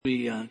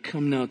We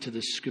come now to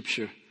the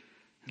scripture.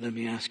 Let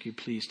me ask you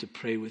please to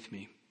pray with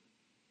me.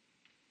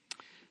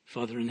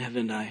 Father in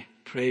heaven, I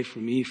pray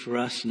for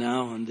us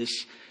now on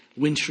this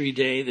wintry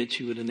day that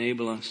you would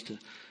enable us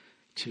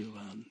to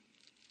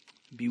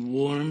be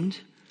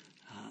warmed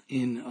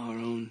in our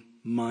own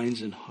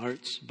minds and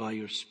hearts by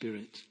your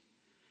Spirit.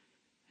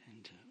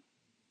 And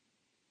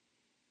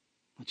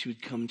that you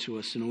would come to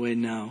us in a way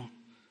now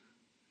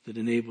that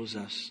enables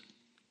us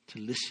to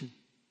listen,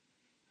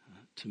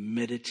 to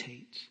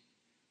meditate,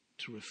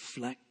 to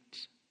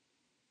reflect,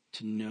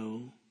 to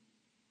know,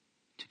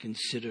 to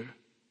consider,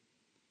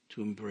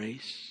 to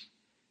embrace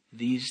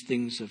these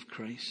things of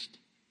Christ,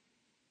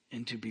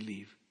 and to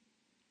believe.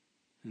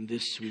 And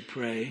this we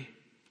pray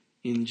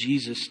in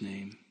Jesus'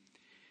 name.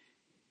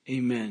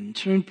 Amen.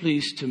 Turn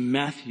please to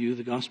Matthew,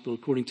 the Gospel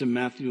according to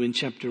Matthew in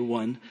chapter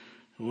 1.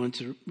 I want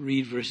to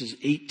read verses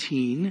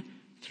 18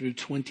 through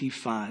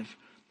 25.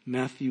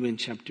 Matthew in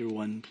chapter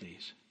 1,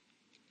 please.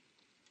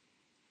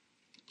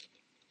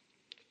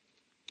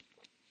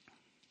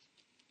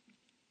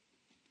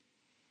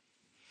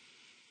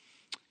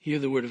 Hear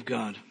the word of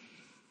God.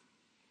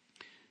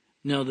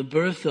 Now the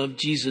birth of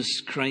Jesus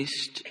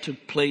Christ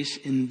took place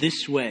in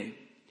this way.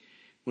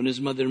 When his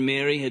mother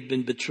Mary had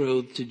been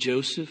betrothed to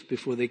Joseph,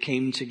 before they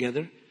came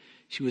together,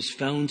 she was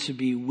found to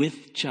be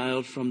with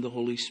child from the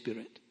Holy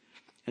Spirit.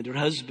 And her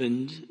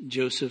husband,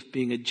 Joseph,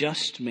 being a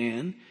just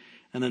man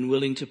and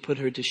unwilling to put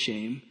her to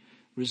shame,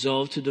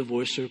 resolved to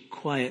divorce her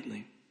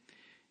quietly.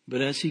 But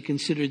as he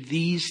considered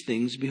these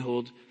things,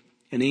 behold,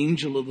 an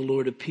angel of the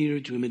Lord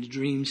appeared to him in a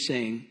dream,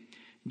 saying,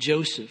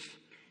 Joseph,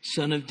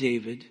 son of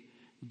David,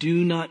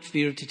 do not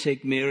fear to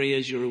take Mary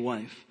as your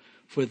wife,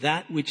 for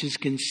that which is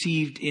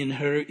conceived in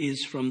her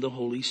is from the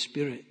Holy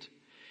Spirit.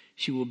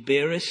 She will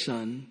bear a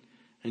son,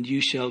 and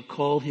you shall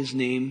call his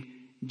name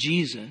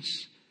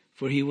Jesus,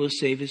 for he will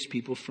save his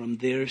people from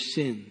their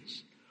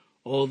sins.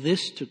 All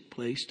this took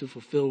place to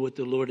fulfill what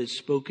the Lord has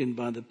spoken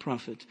by the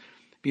prophet.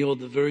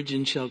 Behold, the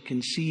virgin shall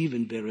conceive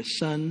and bear a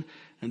son,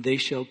 and they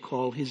shall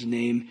call his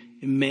name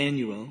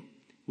Emmanuel,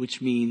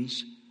 which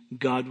means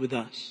God with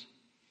us.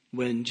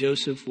 When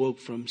Joseph woke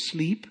from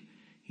sleep,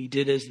 he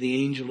did as the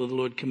angel of the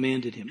Lord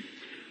commanded him.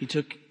 He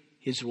took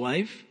his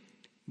wife,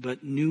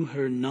 but knew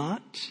her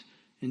not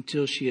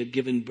until she had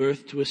given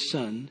birth to a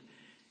son,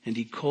 and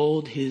he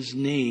called his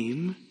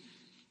name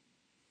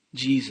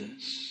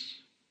Jesus.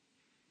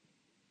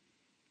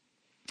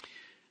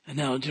 And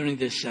now during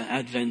this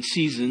Advent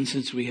season,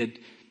 since we had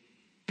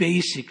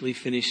basically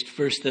finished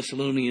 1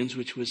 Thessalonians,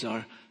 which was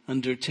our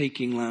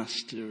undertaking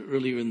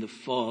earlier in the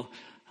fall,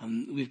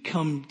 we've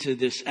come to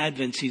this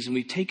Advent season.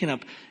 We've taken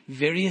up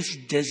various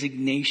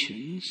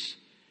designations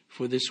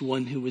for this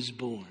one who was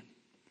born.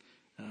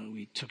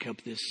 We took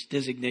up this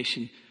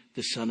designation,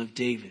 the Son of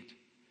David.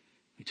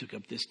 We took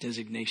up this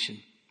designation,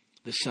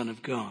 the Son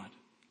of God.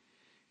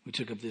 We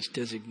took up this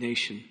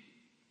designation,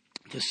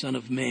 the Son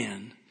of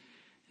Man.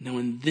 Now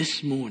in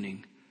this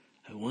morning,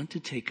 I want to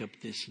take up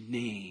this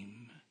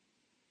name,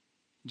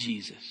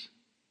 Jesus.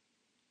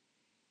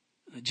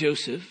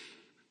 Joseph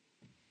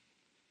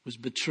was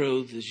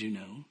betrothed, as you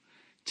know,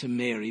 to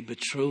Mary.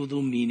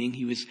 Betrothal meaning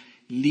he was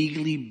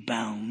legally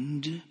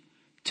bound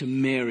to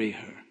marry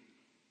her.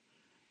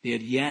 They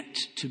had yet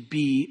to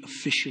be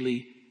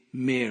officially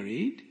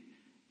married.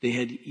 They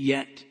had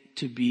yet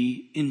to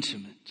be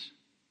intimate.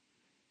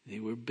 They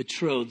were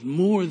betrothed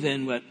more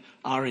than what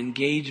our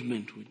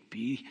engagement would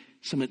be,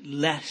 somewhat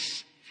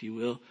less, if you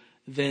will,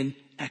 than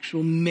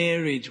actual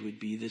marriage would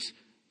be, this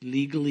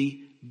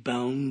legally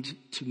bound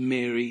to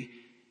marry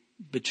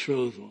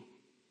betrothal.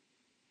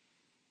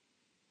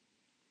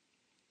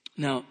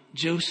 Now,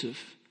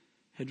 Joseph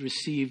had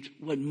received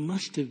what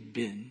must have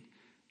been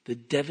the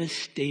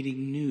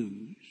devastating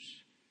news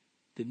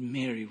that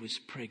Mary was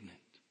pregnant.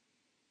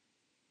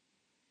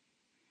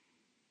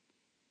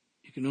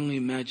 You can only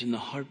imagine the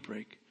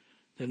heartbreak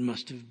that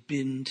must have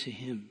been to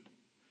him.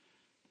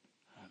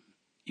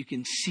 You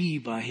can see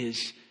by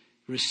his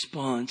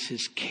response,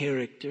 his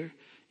character.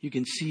 You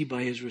can see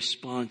by his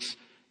response,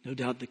 no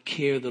doubt, the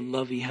care, the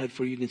love he had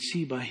for you. You can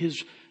see by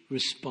his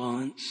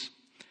response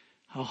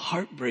how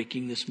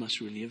heartbreaking this must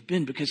really have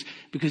been, because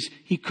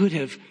he could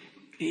have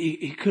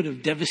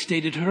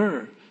devastated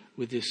her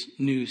with this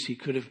news. He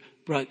could have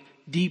brought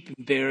deep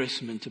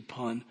embarrassment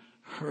upon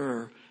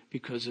her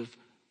because of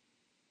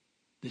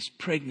this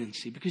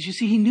pregnancy. Because you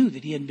see, he knew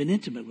that he hadn't been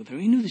intimate with her.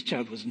 He knew this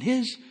child wasn't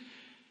his.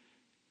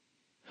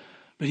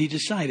 But he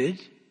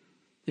decided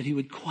that he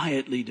would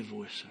quietly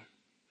divorce her.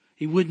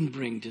 He wouldn't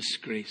bring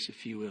disgrace,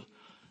 if you will,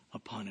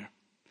 upon her.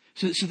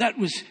 So that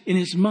was in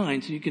his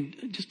mind. So you can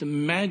just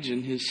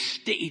imagine his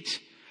state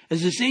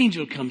as this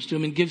angel comes to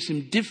him and gives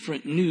him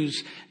different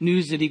news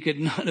that he could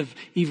not have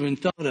even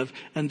thought of.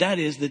 And that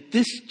is that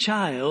this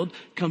child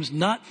comes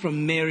not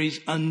from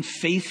Mary's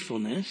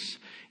unfaithfulness.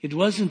 It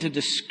wasn't a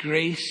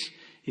disgrace,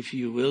 if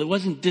you will. It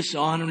wasn't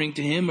dishonoring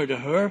to him or to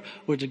her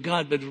or to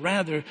God, but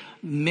rather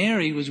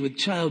Mary was with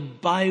child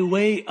by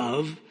way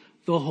of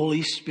the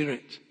Holy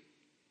Spirit.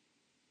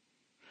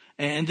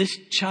 And this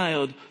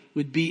child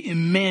would be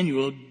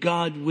Emmanuel,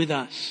 God with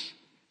us.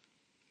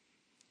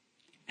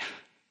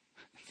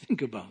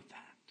 Think about that.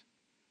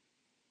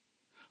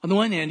 On the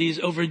one hand, he's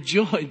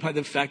overjoyed by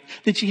the fact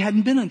that she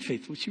hadn't been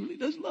unfaithful. She really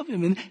does love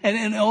him.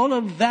 And all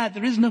of that,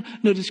 there is no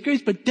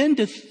disgrace. But then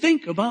to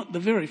think about the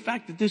very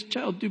fact that this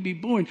child to be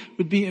born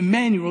would be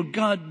Emmanuel,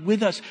 God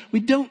with us. We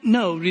don't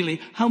know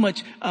really how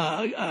much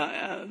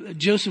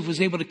Joseph was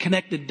able to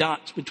connect the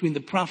dots between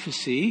the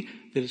prophecy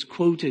that is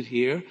quoted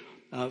here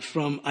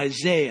from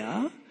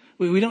Isaiah.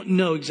 We don't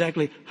know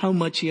exactly how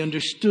much he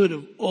understood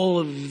of all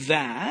of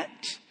that.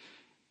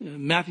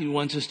 Matthew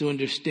wants us to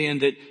understand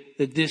that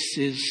this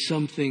is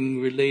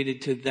something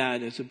related to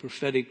that as a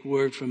prophetic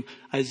word from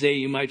Isaiah.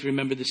 You might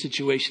remember the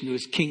situation. There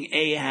was King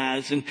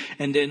Ahaz and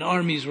then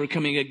armies were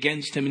coming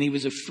against him and he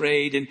was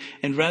afraid.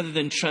 And rather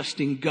than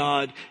trusting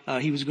God,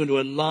 he was going to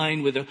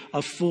align with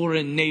a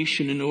foreign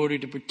nation in order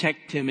to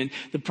protect him. And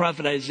the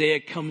prophet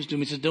Isaiah comes to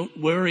him and says, don't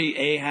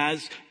worry,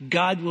 Ahaz.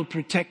 God will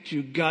protect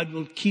you. God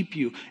will keep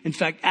you. In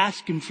fact,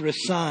 ask him for a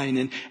sign.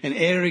 And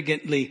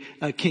arrogantly,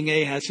 King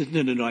Ahaz says,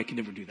 no, I can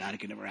never do that. I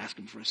can never ask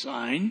him for a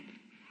sign.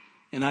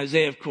 And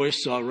Isaiah, of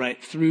course, saw right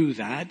through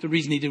that. The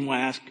reason he didn't want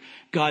to ask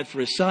God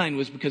for a sign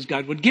was because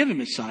God would give him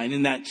a sign.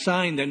 And that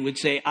sign then would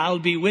say, I'll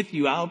be with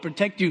you. I'll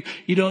protect you.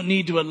 You don't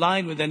need to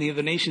align with any of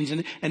the nations.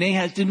 And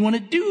Ahaz didn't want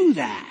to do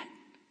that.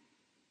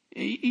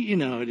 You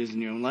know how it is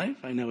in your own life.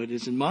 I know it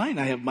is in mine.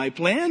 I have my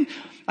plan.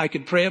 I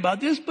could pray about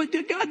this, but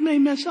God may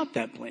mess up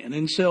that plan.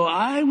 And so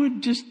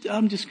I'm just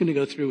going to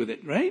go through with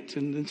it, right?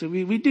 And so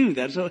we do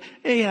that. So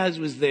Ahaz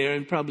was there,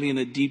 and probably in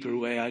a deeper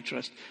way, I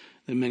trust,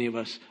 than many of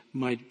us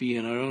might be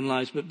in our own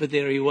lives. But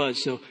there he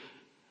was. So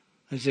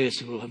Isaiah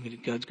said, well,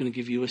 God's going to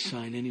give you a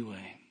sign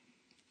anyway.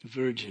 A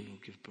virgin will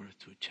give birth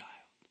to a child.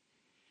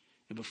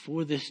 And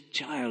before this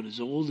child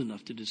is old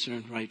enough to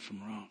discern right from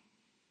wrong,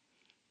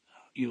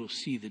 you'll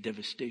see the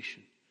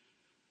devastation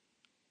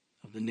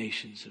of the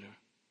nations that are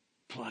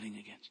plotting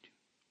against you.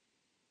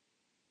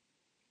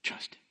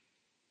 Trust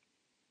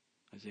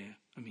him.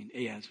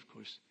 Ahaz, of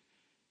course,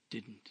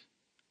 didn't.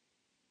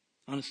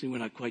 Honestly, we're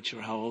not quite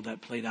sure how all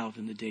that played out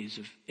in the days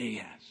of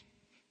Ahaz.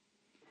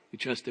 We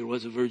trust there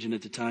was a virgin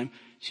at the time.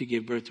 She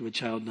gave birth to a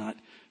child not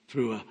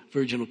through a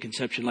virginal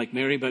conception like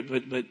Mary, but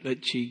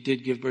she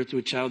did give birth to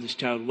a child. This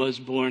child was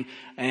born,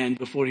 and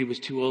before he was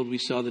too old, we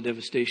saw the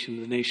devastation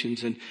of the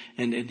nations,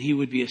 and he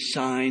would be a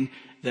sign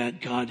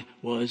that God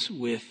was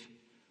with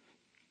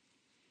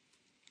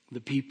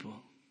the people.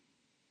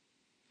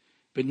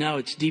 But now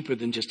it's deeper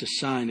than just a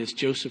sign. As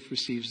Joseph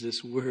receives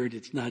this word,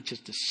 it's not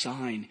just a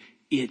sign,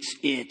 it's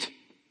it.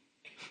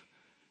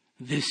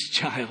 This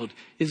child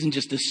isn't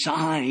just a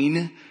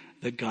sign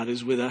that God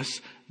is with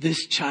us.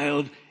 This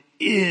child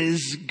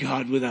is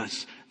God with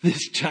us.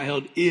 This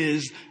child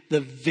is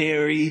the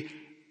very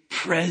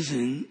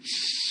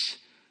presence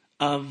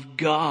of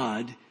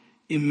God,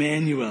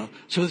 Emmanuel.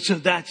 So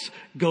that's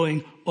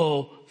going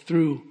all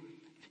through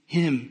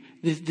him.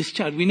 This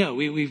child, we know,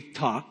 we've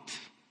talked.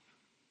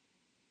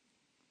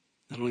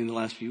 Not only in the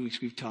last few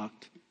weeks, we've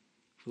talked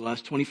for the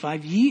last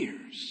 25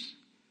 years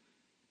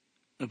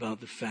about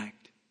the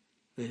fact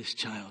that his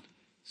child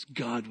is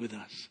God with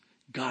us.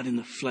 God in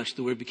the flesh.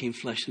 The Word became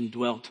flesh and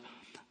dwelt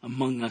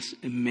among us.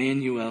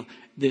 Emmanuel.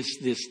 This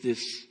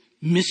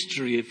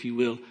mystery, if you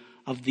will,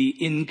 of the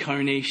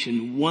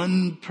incarnation.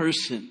 One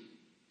person.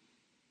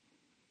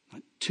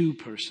 Not two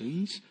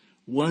persons.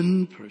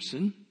 One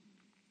person.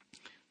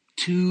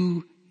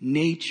 Two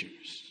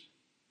natures.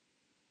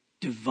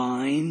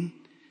 Divine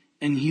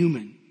and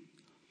human.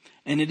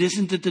 And it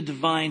isn't that the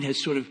divine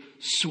has sort of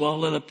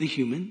swallowed up the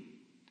human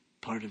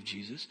part of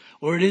Jesus,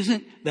 or it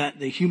isn't that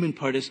the human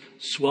part has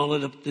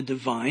swallowed up the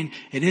divine.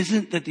 It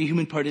isn't that the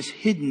human part is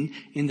hidden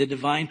in the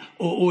divine,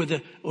 or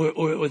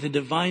the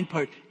divine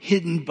part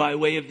hidden by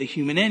way of the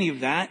human. Any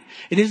of that.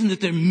 It isn't that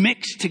they're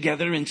mixed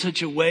together in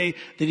such a way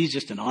that he's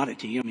just an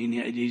oddity.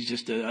 He's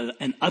just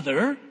an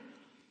other,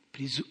 but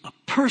he's a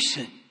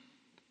person.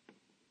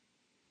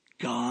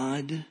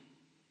 God,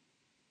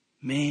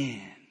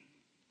 man.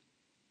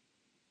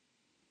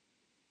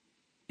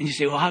 And you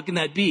say, well, how can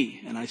that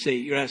be? And I say,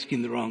 you're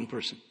asking the wrong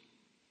person.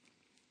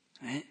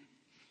 Right?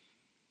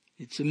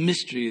 It's a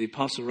mystery. The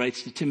apostle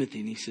writes to Timothy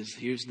and he says,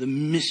 here's the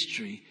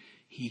mystery.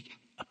 He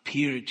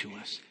appeared to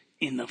us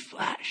in the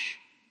flesh.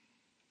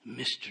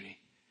 Mystery.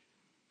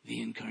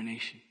 The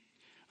incarnation.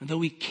 And though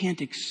we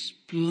can't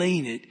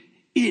explain it,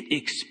 it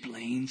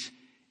explains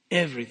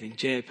everything.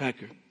 J.I.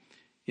 Packer,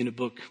 in a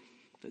book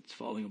that's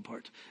falling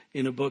apart,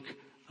 in a book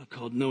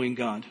called Knowing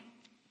God,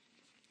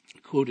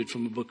 quoted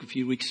from a book a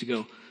few weeks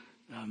ago,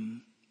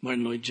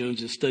 Martin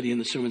Lloyd-Jones' study in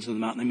the Sermons on the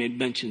Mount. I made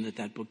mention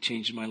that book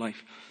changed my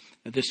life.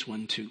 This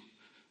one too.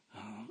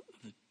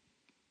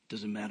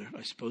 Doesn't matter,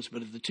 I suppose,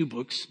 but of the two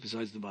books,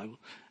 besides the Bible,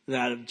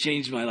 that have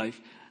changed my life,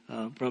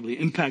 probably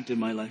impacted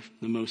my life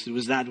the most, it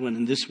was that one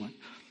and this one.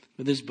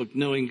 But this book,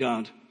 Knowing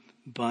God,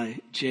 by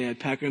J.I.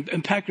 Packer.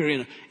 And Packer,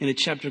 in a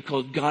chapter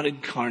called God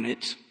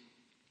Incarnate,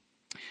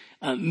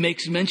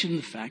 makes mention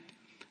of the fact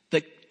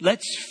that,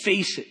 let's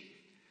face it,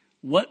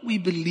 what we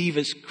believe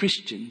as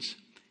Christians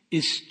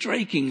is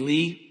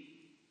strikingly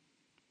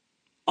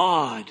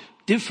odd,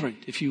 different,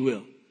 if you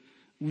will.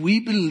 We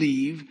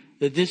believe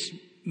that this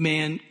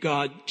man,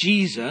 God,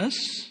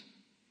 Jesus,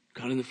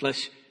 God in the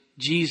flesh,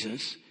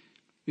 Jesus,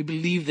 we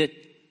believe that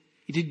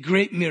he did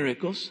great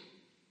miracles,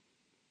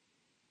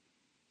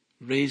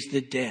 raised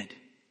the dead,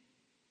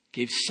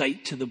 gave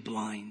sight to the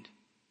blind,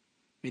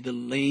 made the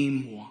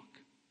lame walk,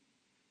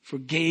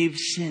 forgave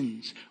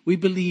sins. We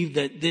believe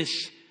that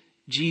this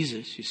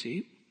Jesus, you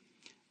see,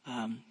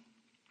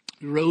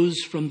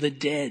 rose from the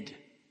dead.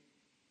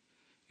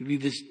 We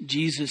believe this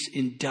Jesus,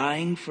 in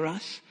dying for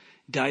us,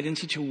 died in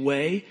such a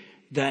way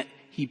that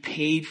he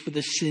paid for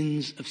the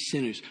sins of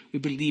sinners. We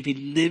believe he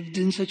lived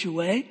in such a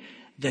way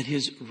that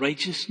his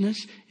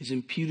righteousness is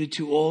imputed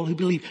to all who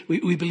believe.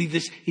 We believe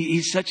this.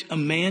 He's such a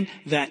man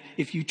that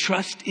if you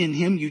trust in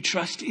him, you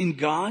trust in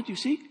God, you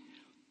see.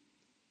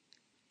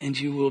 And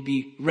you will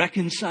be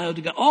reconciled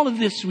to God. All of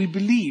this we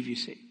believe, you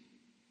see.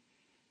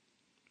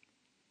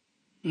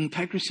 And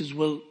Packer says,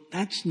 well,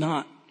 that's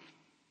not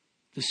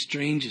the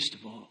strangest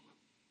of all.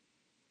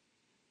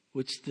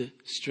 What's the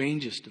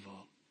strangest of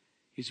all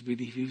is to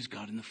believe he was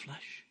God in the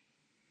flesh.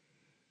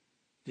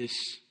 This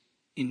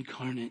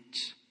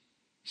incarnate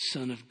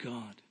Son of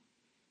God,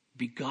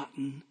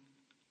 begotten,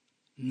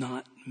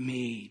 not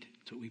made.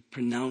 That's what we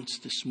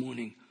pronounced this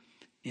morning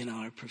in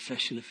our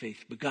profession of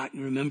faith.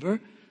 Begotten, remember,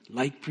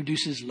 like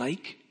produces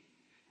like.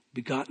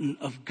 Begotten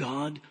of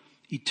God,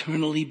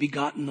 eternally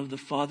begotten of the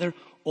Father,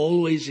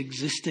 always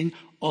existing,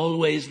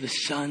 always the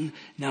Son,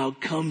 now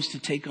comes to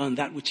take on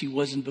that which he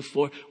wasn't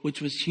before,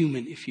 which was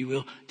human, if you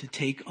will, to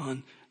take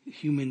on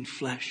human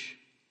flesh.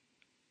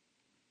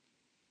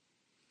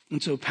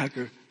 And so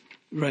Packer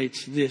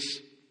writes this.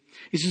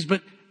 He says,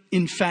 but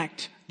in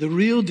fact, the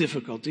real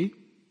difficulty,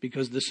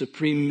 because the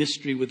supreme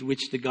mystery with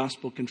which the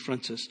gospel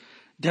confronts us,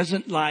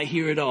 doesn't lie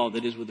here at all,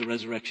 that is, with the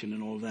resurrection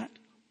and all that.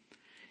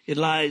 It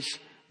lies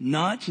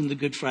not in the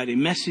Good Friday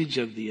message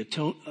of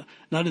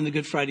not in the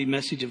Good Friday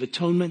message of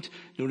atonement,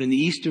 nor in the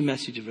Easter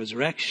message of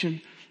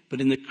resurrection,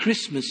 but in the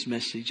Christmas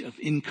message of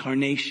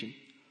incarnation.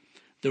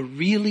 The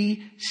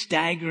really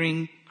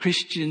staggering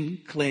Christian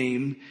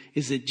claim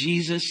is that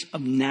Jesus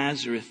of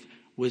Nazareth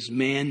was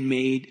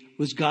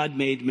God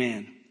made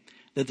man.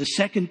 That the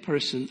second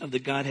person of the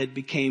Godhead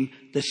became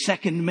the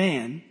second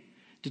man,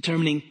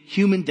 determining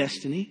human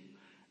destiny,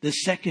 the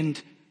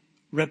second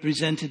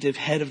representative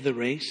head of the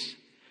race,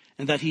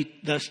 and that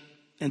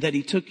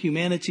he took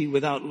humanity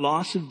without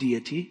loss of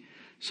deity,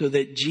 so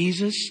that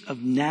Jesus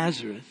of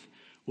Nazareth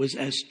was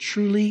as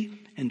truly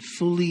and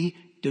fully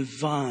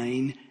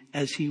divine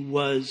as he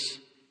was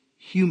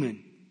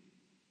human.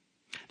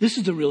 This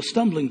is the real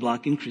stumbling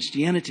block in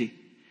Christianity.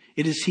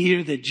 It is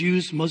here that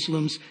Jews,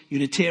 Muslims,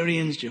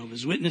 Unitarians,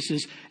 Jehovah's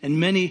Witnesses, and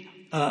many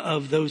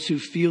of those who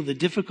feel the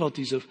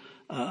difficulties of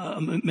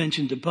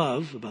mentioned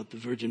above about the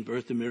virgin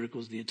birth, the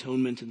miracles, the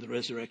atonement, and the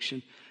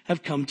resurrection,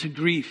 have come to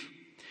grief.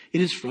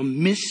 It is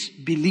from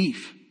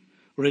misbelief,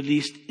 or at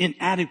least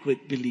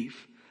inadequate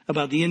belief,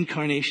 about the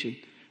incarnation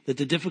that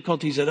the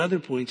difficulties at other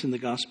points in the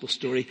gospel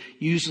story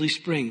usually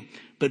spring.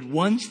 But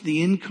once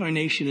the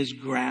incarnation is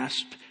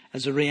grasped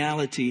as a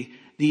reality,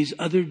 these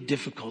other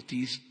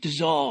difficulties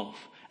dissolve.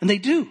 And they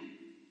do.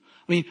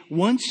 I mean,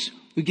 once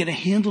we get a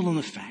handle on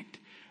the fact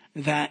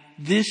that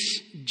this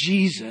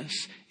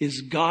Jesus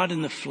is God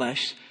in the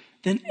flesh,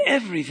 then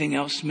everything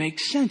else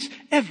makes sense.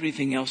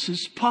 Everything else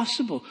is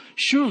possible.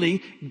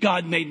 Surely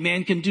God-made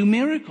man can do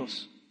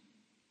miracles.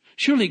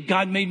 Surely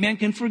God-made man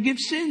can forgive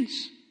sins.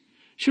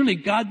 Surely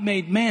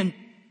God-made man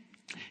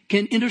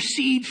can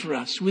intercede for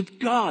us with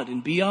God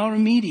and be our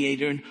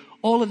mediator and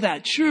all of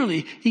that.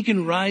 Surely he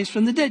can rise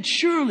from the dead.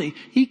 Surely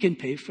he can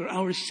pay for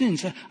our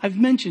sins. I've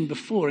mentioned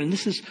before, and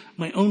this is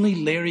my only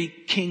Larry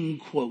King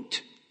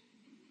quote,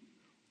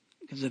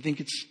 because I think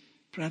it's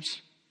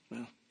perhaps,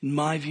 well, in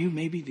my view,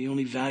 maybe the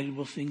only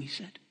valuable thing he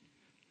said.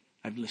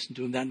 I've listened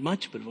to him that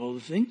much, but of all the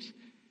things.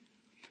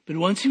 But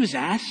once he was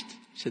asked,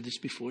 I've said this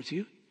before to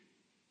you,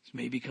 it's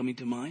maybe coming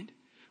to mind.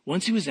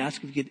 Once he was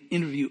asked if he could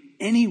interview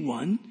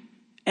anyone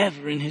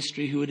ever in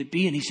history, who would it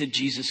be? And he said,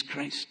 Jesus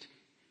Christ.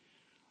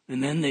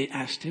 And then they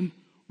asked him,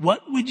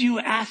 what would you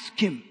ask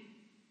him?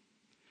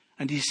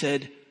 And he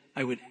said,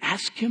 I would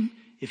ask him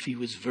if he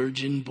was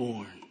virgin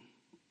born.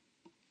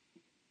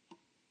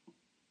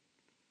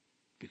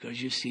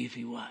 Because you see, if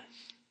he was,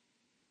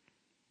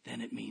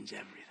 then it means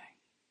everything.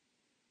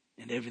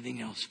 And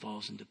everything else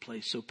falls into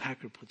place. So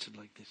Packer puts it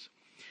like this.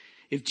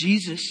 If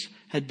Jesus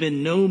had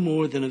been no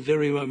more than a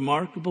very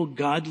remarkable,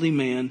 godly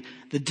man,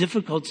 the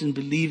difficulties in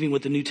believing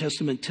what the New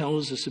Testament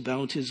tells us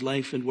about his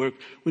life and work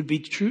would be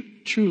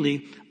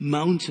truly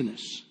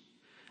mountainous.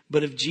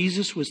 But if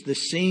Jesus was the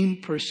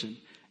same person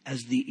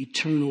as the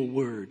eternal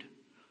Word,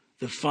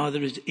 the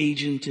Father is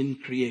agent in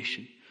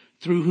creation,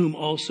 through whom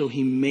also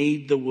he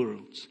made the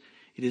worlds,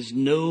 it is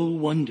no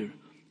wonder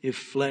if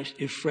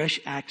fresh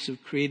acts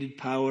of created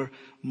power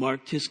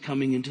marked his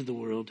coming into the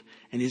world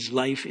and his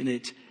life in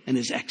it and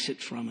his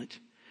exit from it.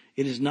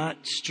 It is not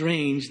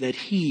strange that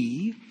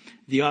he,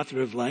 the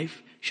author of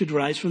life, should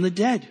rise from the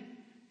dead.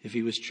 If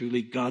he was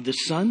truly God the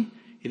Son,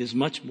 it is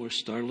much more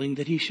startling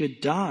that he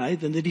should die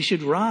than that he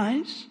should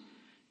rise.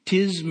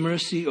 'Tis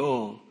mercy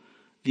all,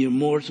 The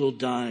immortal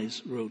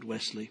dies, wrote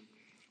Wesley,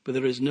 but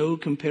there is no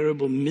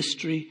comparable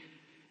mystery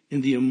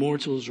in the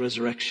immortal's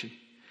resurrection.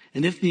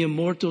 And if the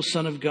immortal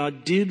Son of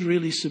God did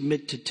really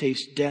submit to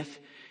taste death,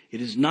 it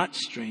is not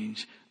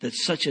strange that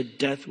such a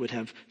death would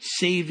have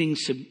saving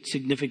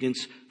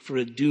significance for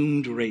a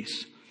doomed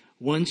race.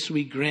 Once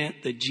we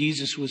grant that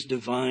Jesus was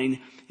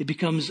divine, it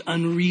becomes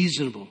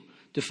unreasonable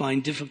to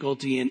find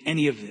difficulty in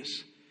any of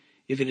this.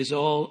 If it is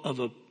all of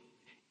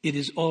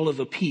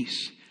a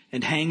piece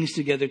and hangs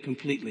together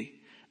completely.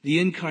 The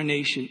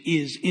incarnation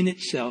is in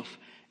itself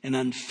an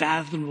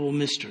unfathomable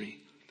mystery,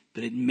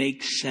 but it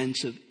makes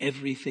sense of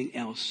everything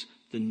else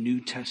the New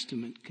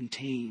Testament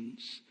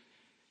contains,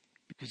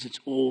 because it's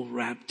all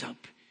wrapped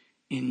up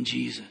in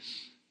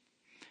Jesus.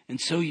 And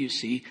so you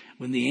see,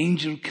 when the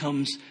angel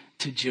comes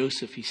to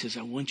Joseph, he says,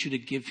 I want you to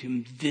give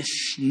him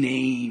this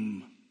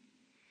name.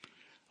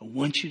 I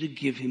want you to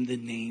give him the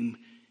name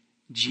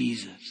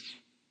Jesus.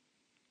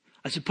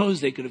 I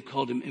suppose they could have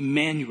called him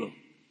Emmanuel.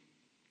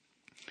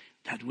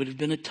 That would have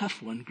been a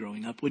tough one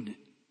growing up, wouldn't it?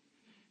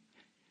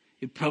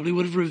 It probably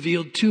would have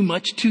revealed too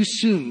much too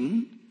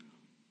soon.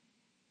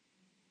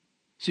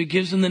 So he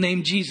gives him the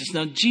name Jesus.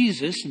 Now,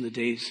 Jesus, in the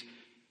days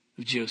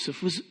of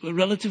Joseph, was a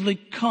relatively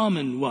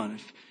common one.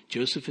 If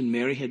Joseph and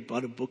Mary had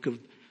bought a book of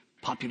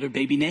popular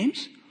baby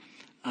names,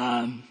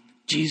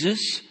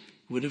 Jesus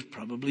would have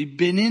probably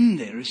been in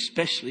there,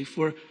 especially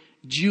for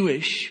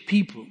Jewish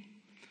people.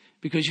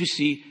 Because you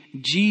see,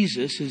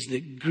 Jesus is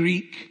the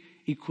Greek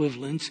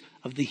equivalent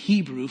of the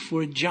Hebrew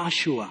for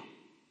Joshua.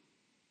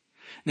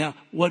 Now,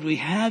 what we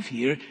have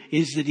here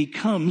is that he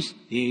comes,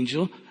 the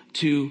angel,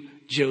 to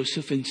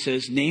Joseph and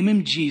says, name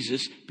him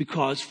Jesus,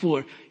 because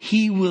for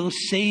he will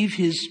save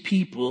his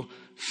people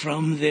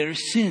from their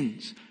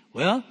sins.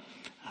 Well,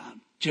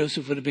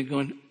 Joseph would have been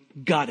going,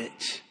 got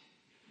it.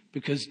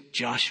 Because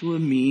Joshua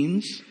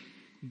means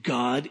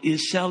God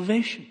is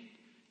salvation.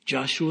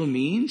 Joshua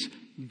means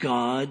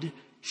God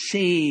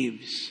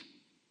saves.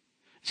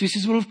 So he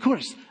says, well, of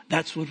course,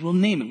 that's what we'll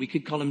name him. We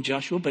could call him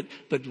Joshua, but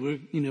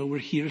we're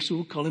here, so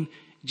we'll call him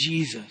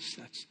Jesus.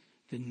 That's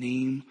the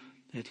name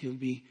that he'll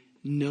be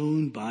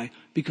known by,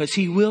 because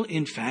he will,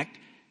 in fact,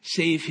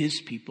 save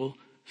his people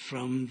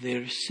from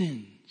their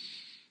sins.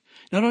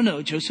 Now, I don't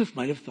know, Joseph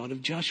might have thought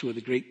of Joshua, the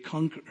great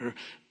conqueror.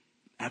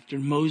 After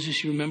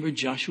Moses, you remember,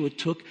 Joshua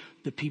took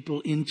the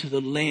people into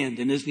the land.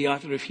 And as the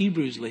author of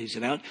Hebrews lays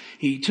it out,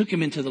 he took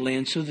them into the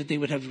land so that they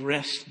would have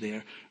rest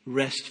there,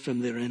 rest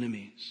from their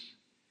enemies.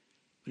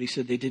 But he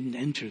said they didn't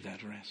enter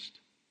that rest.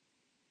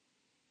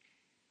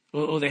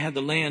 Oh, they had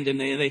the land and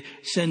they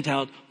sent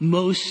out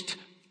most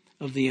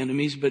of the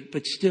enemies.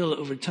 But still,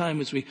 over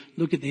time, as we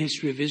look at the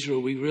history of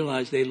Israel, we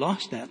realize they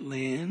lost that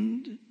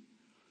land.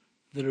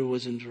 There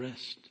wasn't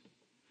rest.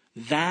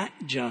 That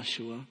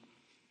Joshua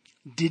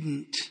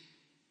didn't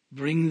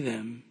bring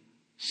them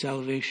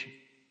salvation.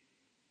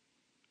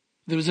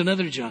 There was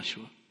another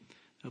Joshua,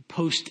 a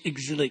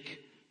post-exilic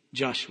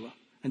Joshua,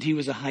 and he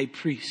was a high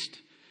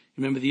priest.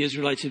 Remember, the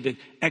Israelites had been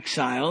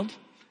exiled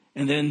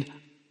and then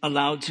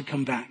allowed to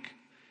come back.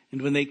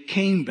 And when they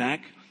came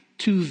back,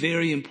 two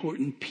very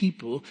important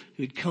people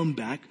who had come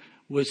back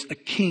was a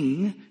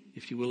king,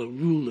 if you will, a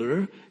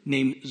ruler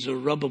named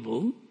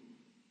Zerubbabel,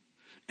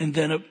 and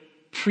then a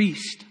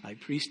high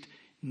priest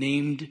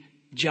named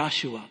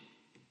Joshua.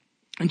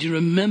 And you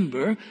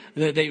remember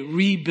that they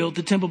rebuilt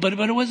the temple, but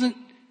it wasn't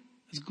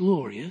as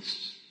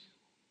glorious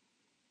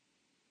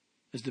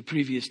as the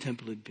previous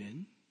temple had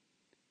been.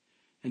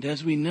 And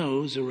as we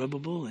know,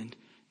 Zerubbabel and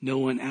no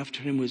one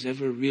after him was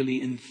ever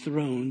really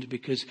enthroned,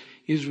 because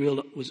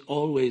Israel was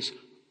always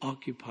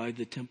occupied.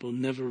 The temple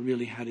never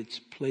really had its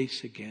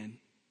place again.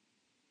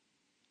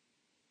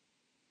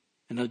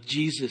 And now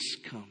Jesus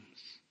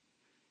comes.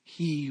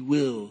 He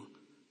will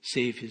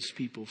save his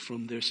people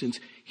from their sins.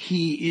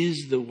 He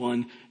is the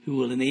one who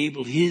will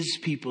enable his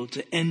people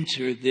to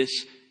enter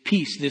this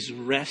peace, this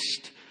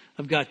rest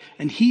of God.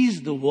 And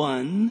he's the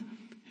one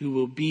who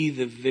will be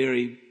the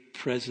very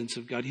presence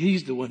of God.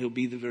 He's the one who'll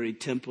be the very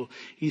temple.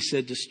 He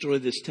said, destroy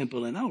this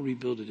temple and I'll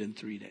rebuild it in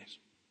 3 days.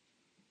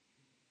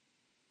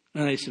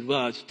 And I said,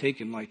 well, it's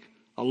taken like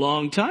a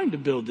long time to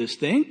build this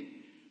thing.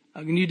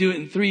 How can you do it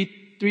in three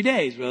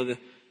days? Well, the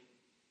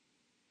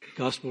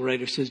gospel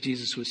writer says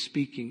Jesus was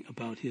speaking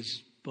about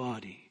his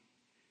body.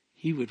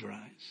 He would rise.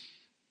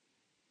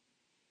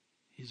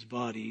 His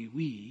body,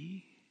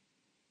 we,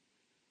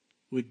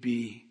 would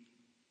be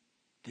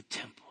the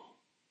temple.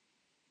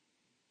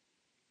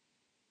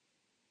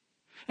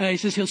 And he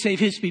says he'll save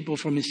his people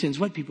from his sins.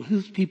 What people?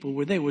 Whose people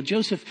were they? Well,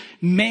 Joseph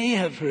may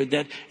have heard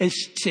that as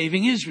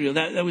saving Israel.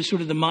 That was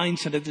sort of the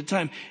mindset at the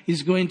time.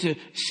 He's going to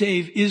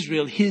save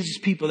Israel, his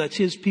people. That's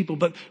his people.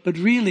 But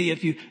really,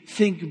 if you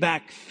think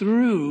back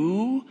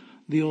through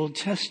the Old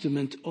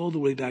Testament, all the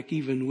way back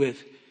even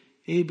with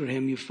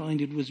Abraham, you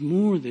find it was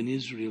more than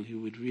Israel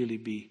who would really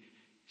be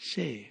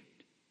saved.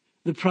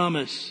 The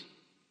promise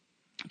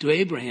to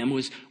Abraham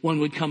was one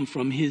would come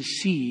from his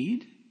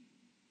seed.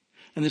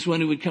 And this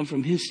one who would come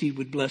from his seed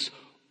would bless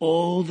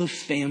all the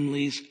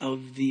families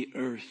of the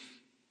earth.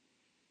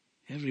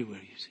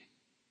 Everywhere, you see.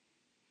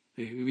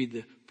 We read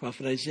the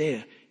prophet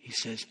Isaiah. He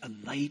says, a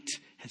light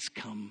has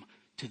come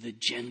to the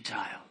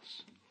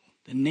Gentiles,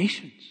 the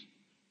nations.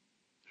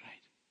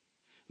 Right?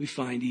 We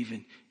find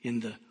even in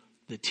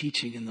the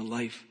teaching and the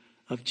life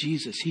of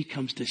Jesus, he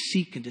comes to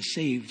seek and to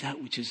save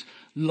that which is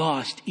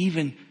lost.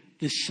 Even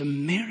this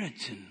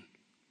Samaritan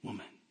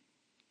woman,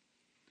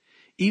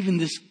 even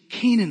this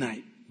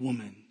Canaanite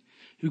woman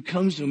who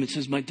comes to him and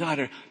says, my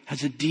daughter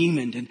has a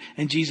demon.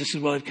 And Jesus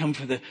said, well, I've come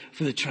for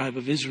the tribe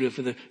of Israel,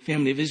 for the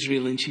family of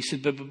Israel. And she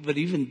said, but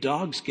even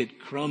dogs get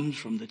crumbs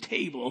from the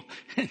table.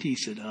 And he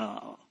said,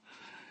 oh,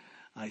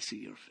 I see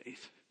your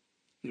faith.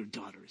 Your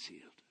daughter is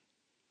healed.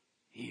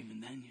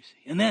 Even then, you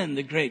see. And then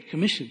the Great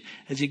Commission,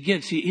 as he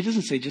gives, he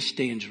doesn't say just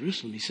stay in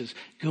Jerusalem. He says,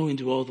 go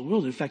into all the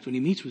world. In fact, when he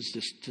meets with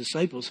his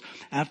disciples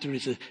after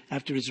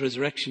his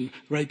resurrection,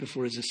 right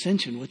before his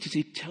ascension, what does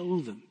he tell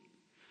them?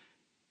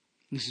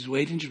 He says,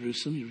 wait in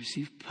Jerusalem, you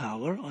receive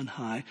power on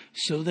high,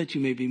 so that you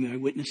may be my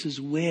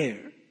witnesses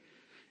where?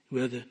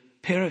 Where the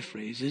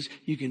paraphrase is,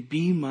 you can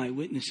be my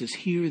witnesses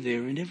here,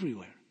 there, and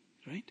everywhere.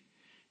 Right?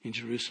 In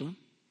Jerusalem,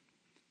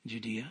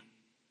 Judea,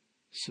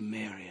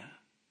 Samaria,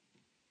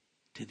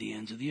 to the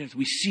ends of the earth.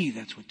 We see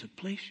that's what took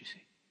place, you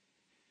see.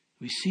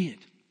 We see it.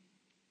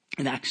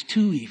 In Acts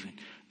 2 even,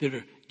 there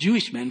are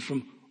Jewish men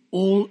from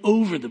all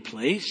over the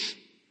place,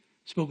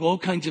 spoke all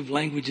kinds of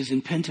languages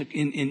in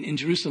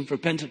Jerusalem for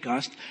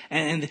Pentecost.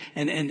 And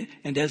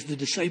as the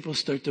disciples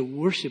start to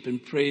worship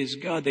and praise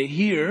God, they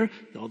hear,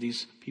 all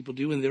these people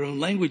do in their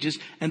own languages,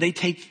 and they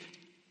take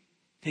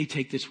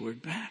this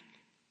word back.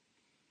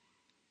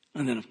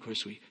 And then, of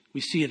course,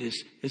 we see it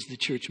as the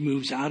church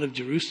moves out of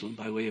Jerusalem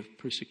by way of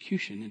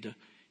persecution into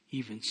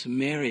even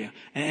Samaria.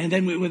 And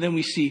then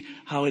we see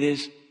how it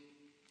is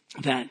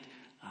that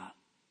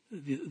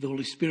the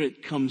Holy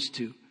Spirit comes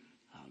to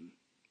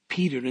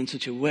Peter in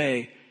such a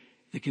way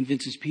that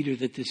convinces Peter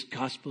that this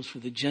gospel is for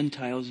the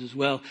Gentiles as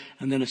well.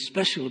 And then a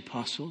special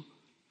apostle,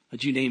 a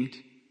Jew named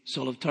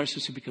Saul of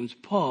Tarsus, who becomes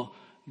Paul,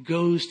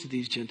 goes to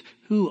these Gentiles.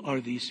 Who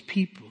are these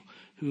people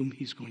whom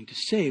he's going to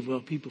save? Well,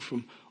 people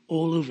from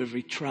all over,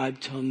 every tribe,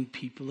 tongue,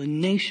 people,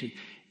 and nation,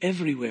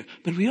 everywhere.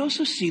 But we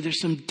also see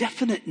there's some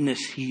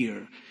definiteness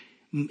here.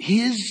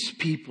 His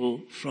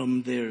people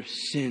from their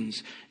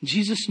sins.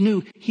 Jesus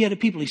knew he had a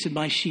people. He said,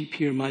 my sheep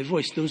hear my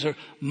voice. Those are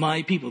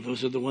my people.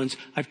 Those are the ones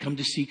I've come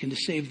to seek and to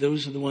save.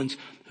 Those are the ones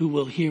who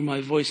will hear my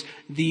voice.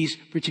 These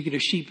particular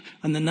sheep,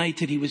 on the night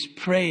that he was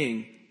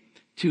praying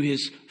to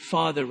his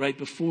Father right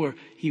before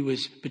he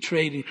was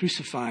betrayed and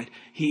crucified,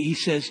 he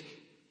says,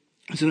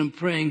 I'm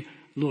praying,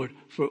 Lord,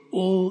 for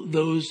all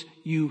those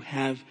you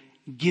have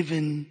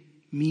given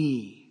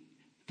me.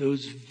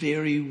 Those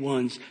very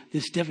ones.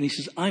 This definitely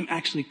says, I'm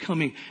actually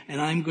coming and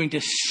I'm going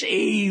to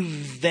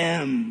save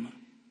them.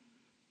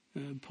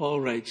 Paul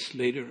writes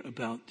later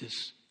about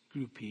this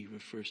group he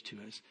refers to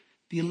as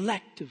the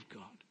elect of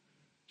God,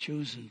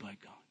 chosen by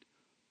God.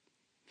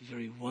 The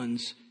very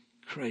ones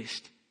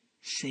Christ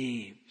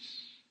saves.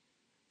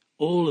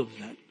 All of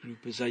that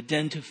group is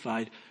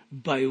identified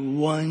by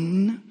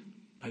one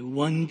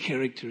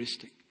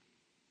characteristic.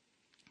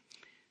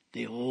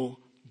 They all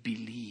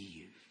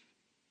believe.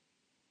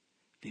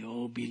 They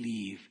all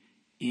believe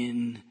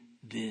in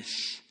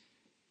this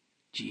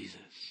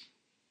Jesus.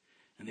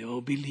 And they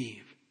all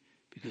believe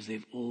because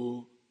they've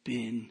all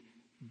been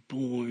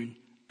born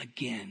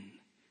again,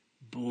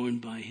 born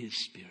by his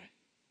Spirit.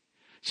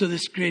 So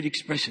this great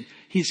expression,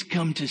 he's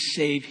come to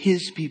save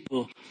his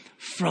people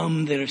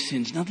from their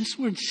sins. Now this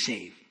word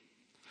save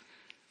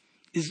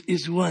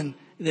is one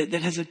that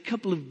has a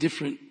couple of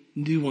different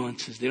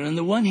nuances there. On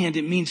the one hand,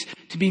 it means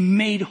to be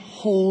made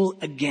whole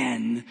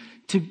again,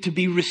 to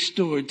be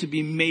restored, to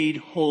be made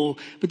whole.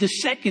 But the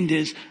second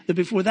is that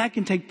before that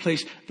can take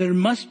place, there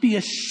must be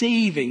a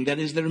saving. That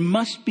is, there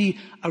must be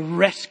a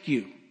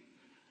rescue.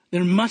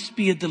 There must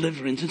be a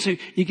deliverance. And so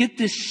you get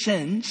this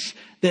sense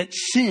that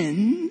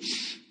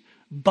sins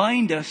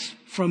bind us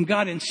from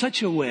God in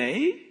such a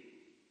way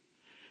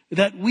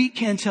that we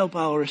can't help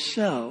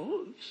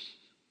ourselves.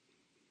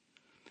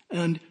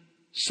 And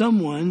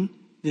someone,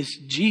 this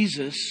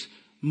Jesus,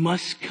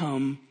 must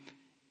come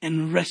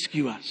and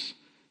rescue us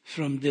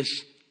from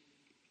this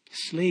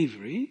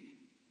slavery,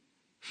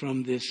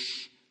 from this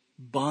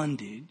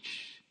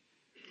bondage,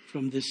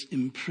 from this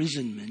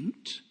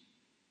imprisonment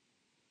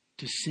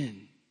to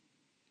sin.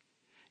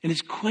 And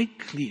it's quite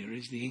clear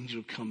as the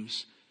angel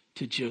comes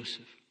to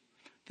Joseph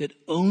that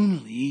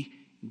only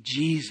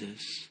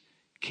Jesus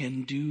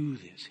can do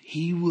this.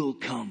 He will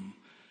come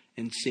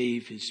and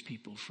save his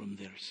people from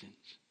their sins.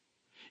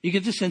 You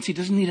get the sense he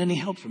doesn't need any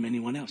help from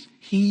anyone else.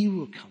 He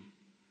will come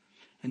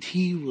and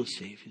he will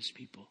save his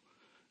people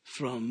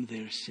from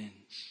their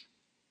sins.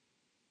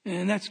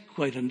 And that's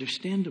quite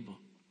understandable.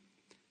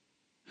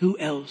 Who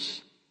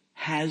else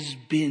has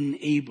been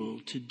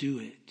able to do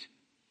it?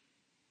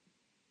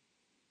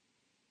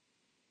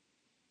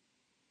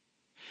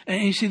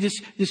 And you see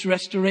this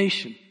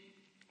restoration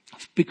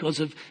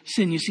because of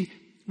sin. You see,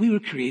 we were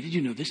created,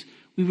 you know this,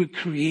 we were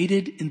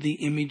created in the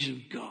image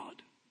of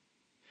God.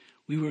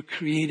 We were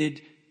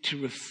created to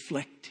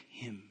reflect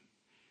him,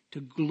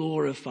 to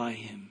glorify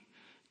him,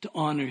 to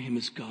honor him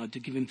as God, to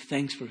give him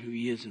thanks for who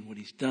he is and what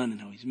he's done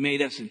and how he's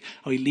made us and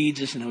how he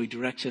leads us and how he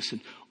directs us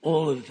and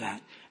all of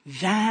that.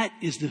 That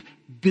is the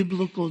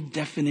biblical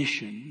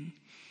definition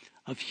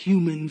of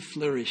human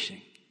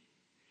flourishing.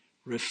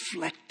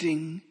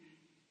 Reflecting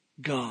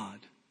God,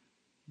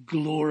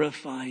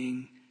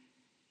 glorifying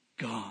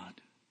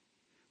God.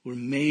 We're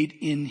made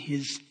in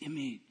his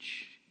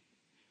image.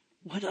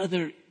 What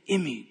other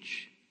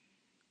image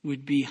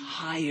would be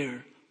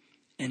higher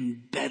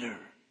and better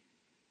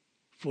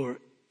for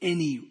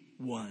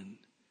anyone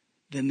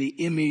than the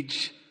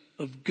image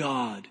of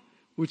God?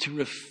 We're to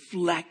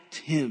reflect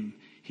him,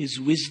 his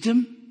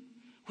wisdom.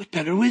 What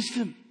better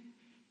wisdom?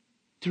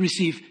 To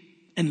receive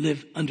and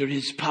live under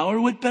his power.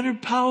 What better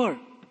power?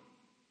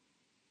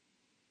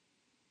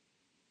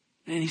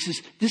 And he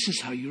says, this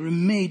is how you were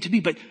made to be.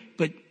 But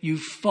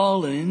you've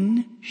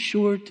fallen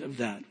short of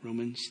that.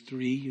 Romans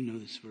 3, you know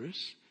this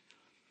verse.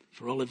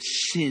 For all have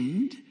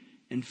sinned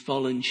and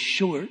fallen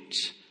short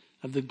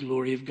of the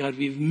glory of God.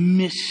 We've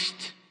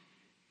missed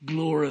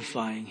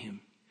glorifying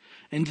him.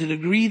 And the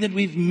degree that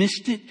we've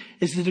missed it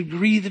is the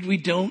degree that we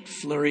don't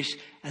flourish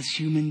as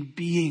human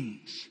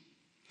beings.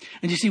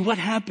 And you see, what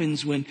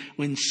happens when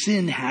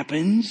sin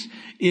happens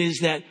is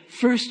that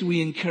first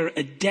we incur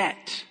a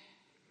debt.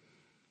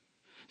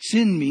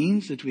 Sin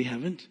means that we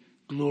haven't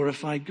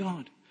glorified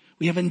God.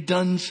 We haven't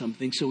done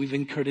something, so we've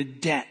incurred a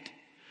debt.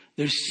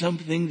 There's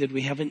something that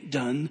we haven't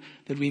done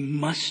that we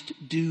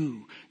must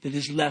do, that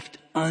is left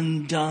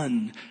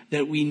undone,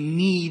 that we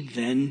need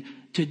then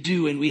to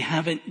do, and we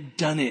haven't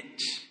done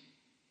it.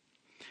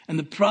 And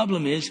the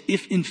problem is,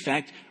 if in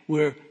fact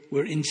we're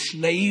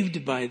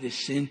enslaved by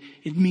this sin,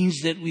 it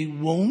means that we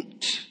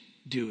won't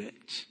do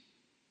it,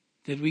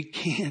 that we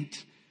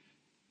can't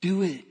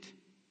do it.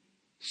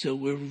 So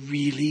we're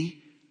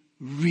really,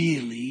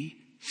 really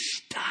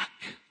stuck.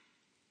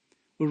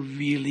 We're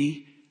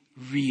really,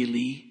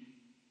 really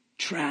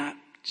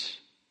trapped.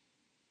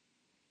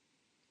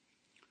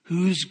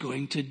 Who's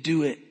going to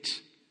do it?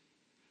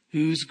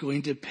 Who's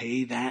going to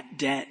pay that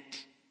debt?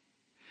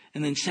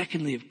 And then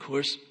secondly, of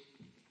course,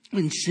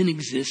 when sin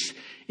exists,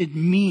 it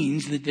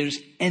means that there's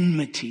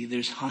enmity,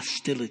 there's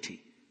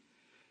hostility.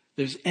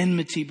 There's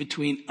enmity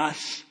between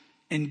us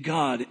and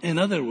God. In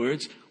other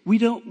words, we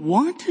don't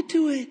want to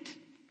do it.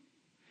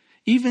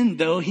 Even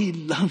though he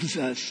loves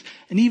us,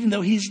 and even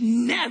though he's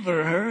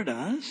never hurt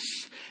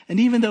us, and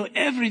even though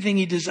everything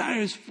he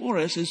desires for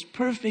us is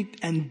perfect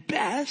and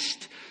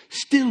best,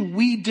 still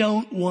we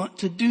don't want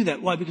to do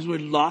that. Why? Because we're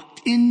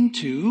locked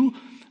into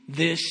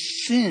this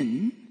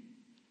sin,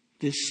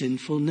 this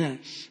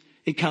sinfulness.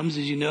 It comes,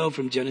 as you know,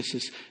 from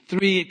Genesis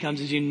 3. It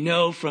comes, as you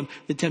know, from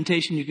the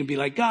temptation you can be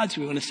like God. So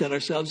we want to set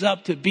ourselves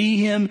up to be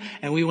him.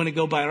 And we want to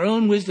go by our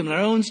own wisdom and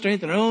our own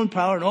strength and our own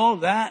power and all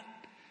of that.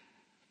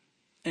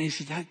 And he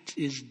says, that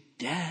is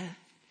death.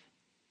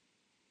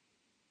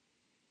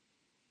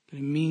 But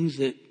it means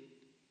that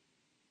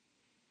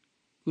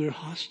we're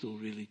hostile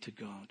really to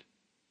God.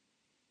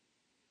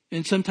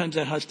 And sometimes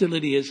that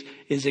hostility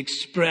is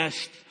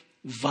expressed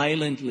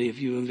violently, if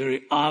you will,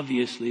 very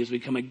obviously, as we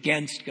come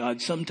against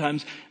God.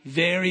 Sometimes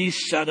very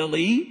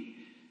subtly,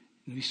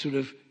 we sort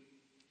of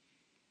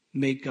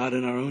make God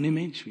in our own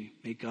image. We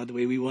make God the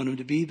way we want him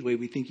to be, the way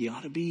we think he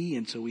ought to be.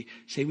 And so we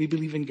say we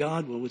believe in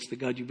God. Well, what's the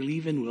God you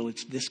believe in? Well,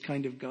 it's this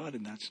kind of God,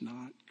 and that's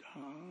not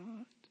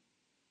God.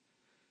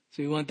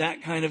 So we want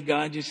that kind of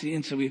God, you see.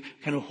 And so we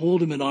kind of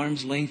hold him at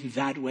arm's length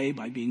that way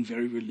by being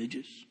very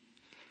religious.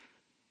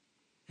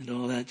 And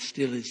all that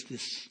still is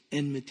this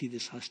enmity,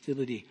 this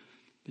hostility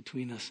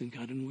between us and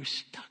God, and we're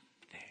stuck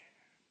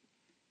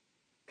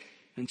there.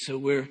 And so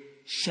we're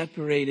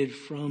separated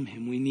from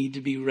him. We need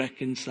to be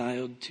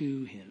reconciled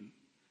to him.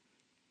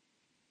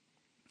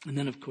 And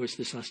then, of course,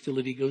 this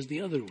hostility goes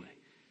the other way.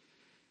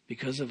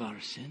 Because of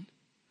our sin,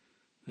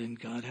 then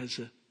God has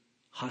a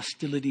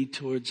hostility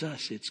towards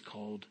us. It's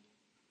called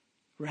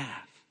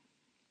wrath.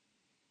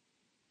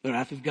 The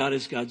wrath of God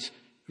is God's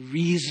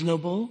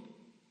reasonable,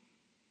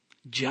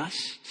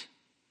 just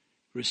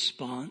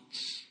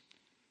response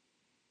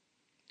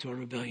to our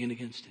rebellion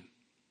against him.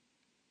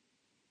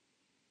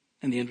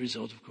 And the end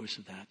result, of course,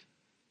 of that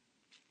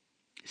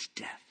is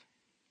death.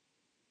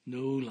 No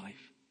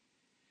life.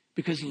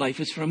 Because life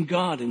is from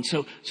God. And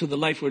so the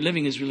life we're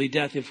living is really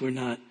death if we're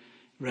not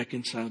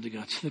reconciled to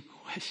God. So the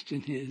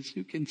question is,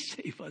 who can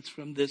save us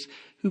from this?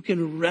 Who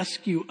can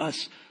rescue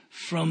us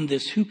from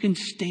this? Who can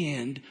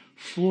stand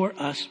for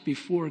us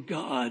before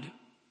God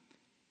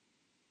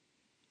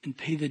and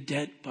pay the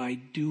debt by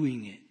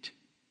doing it?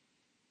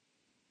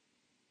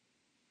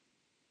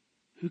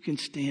 Who can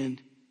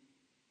stand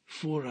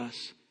for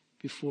us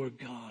before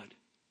God,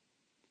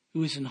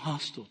 who isn't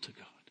hostile to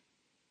God,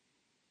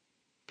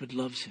 but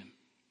loves him?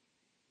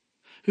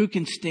 Who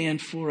can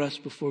stand for us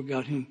before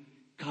God, whom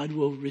God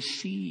will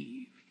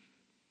receive,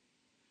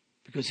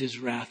 because his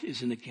wrath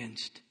isn't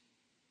against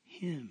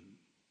him?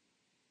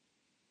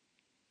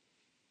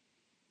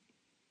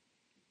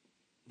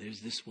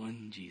 There's this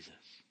one Jesus.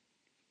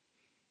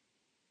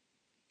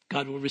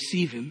 God will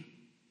receive him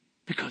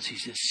because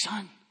he's his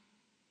son.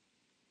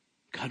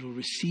 God will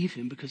receive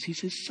him because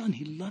he's his son.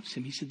 He loves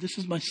him. He said, this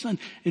is my son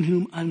in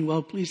whom I'm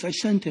well pleased. I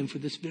sent him for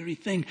this very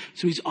thing.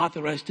 So he's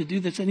authorized to do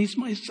this. And he's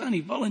my son.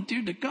 He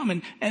volunteered to come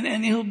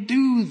and he'll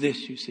do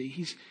this, you see.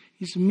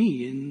 He's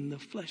me in the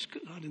flesh,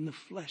 God in the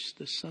flesh,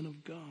 the Son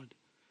of God.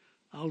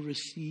 I'll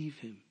receive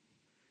him.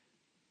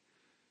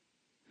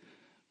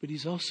 But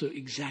he's also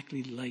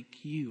exactly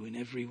like you in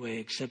every way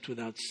except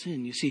without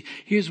sin. You see,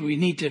 here's where we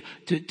need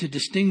to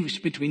distinguish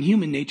between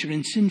human nature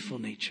and sinful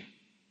nature.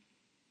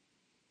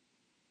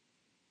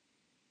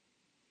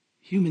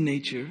 Human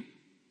nature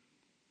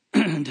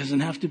doesn't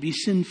have to be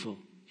sinful.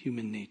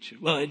 Human nature.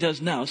 Well, it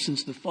does now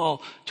since the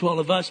fall to all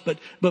of us, but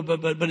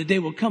a day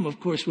will come,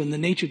 of course, when the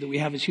nature that we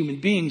have as human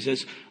beings,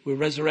 as we're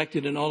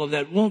resurrected and all of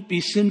that, won't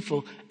be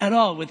sinful at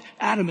all. With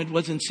Adam, it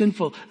wasn't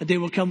sinful. A day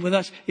will come with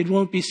us, it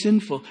won't be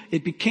sinful.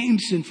 It became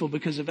sinful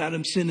because of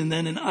Adam's sin and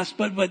then in us.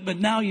 But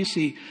now you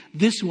see,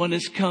 this one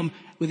has come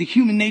with a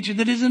human nature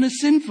that isn't a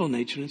sinful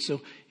nature. And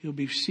so he'll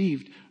be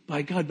received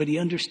by God, but he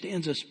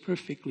understands us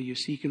perfectly, you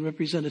see. He can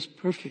represent us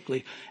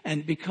perfectly.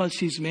 And because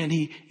he's man,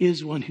 he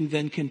is one who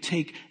then can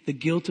take the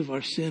guilt of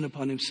our sin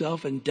upon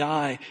himself and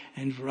die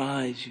and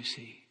rise, you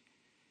see.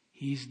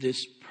 He's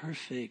this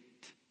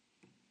perfect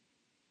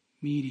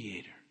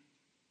mediator.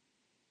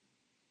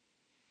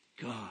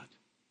 God,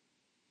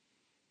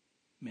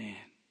 man,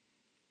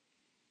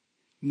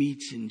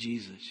 meets in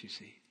Jesus, you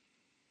see.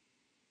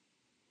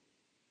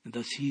 And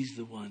thus he's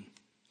the one,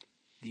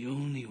 the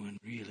only one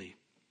really,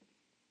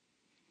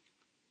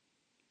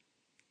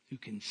 who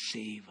can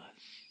save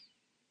us,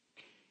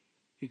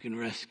 who can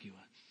rescue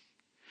us.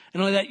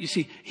 And all that, you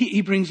see,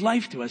 he brings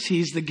life to us.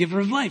 He's the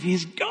giver of life.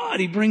 He's God.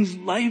 He brings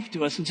life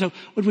to us. And so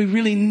what we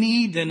really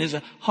need then is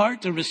a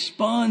heart to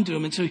respond to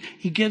him. And so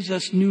he gives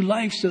us new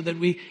life so that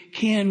we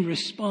can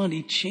respond.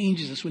 He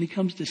changes us. When he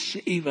comes to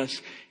save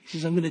us, he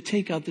says, I'm going to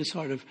take out this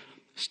heart of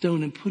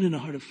stone and put in a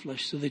heart of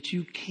flesh so that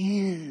you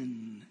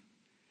can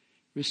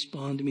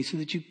respond to me, so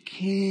that you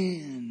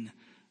can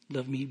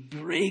love me. He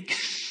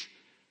breaks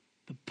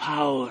the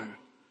power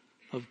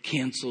of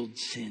canceled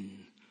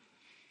sin.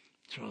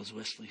 Charles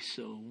Wesley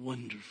so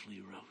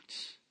wonderfully wrote,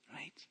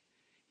 right?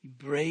 He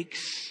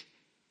breaks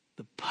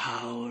the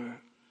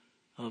power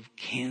of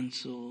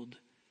canceled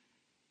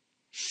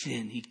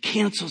sin. He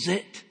cancels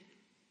it,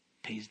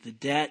 pays the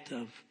debt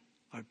of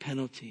our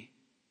penalty,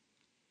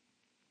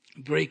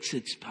 breaks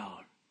its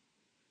power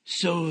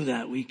so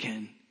that we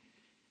can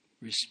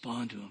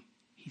respond to him.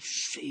 He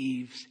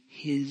saves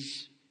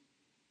his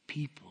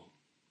people.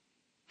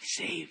 He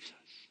saves us.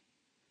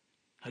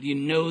 How do you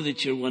know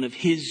that you're one of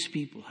his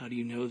people? How do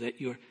you know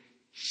that you're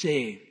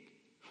saved?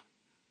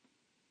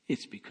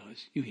 It's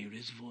because you hear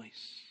his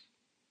voice.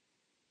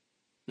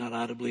 Not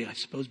audibly, I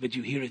suppose, but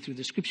you hear it through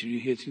the scripture. You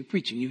hear it through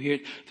preaching. You hear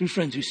it through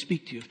friends who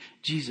speak to you of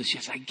Jesus.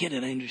 Yes, I get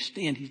it. I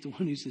understand. He's the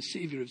one who's the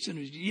Savior of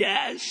sinners.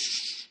 Yes,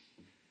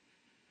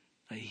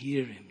 I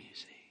hear him, you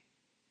see.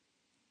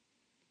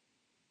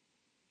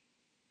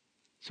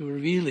 So we're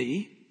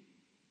really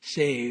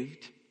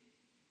saved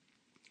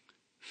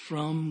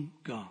from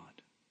God,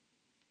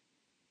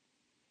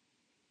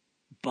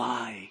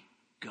 by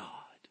God.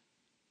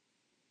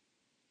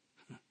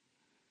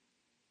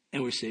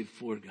 And we're saved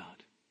for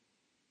God.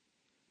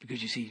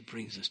 Because you see, he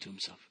brings us to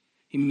himself.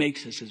 He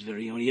makes us his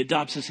very own. He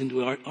adopts us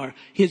into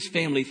his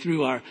family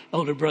through our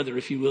elder brother,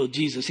 if you will,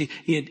 Jesus.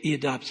 He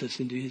adopts us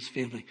into his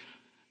family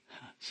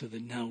so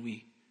that now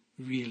we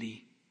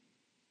really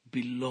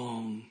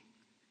belong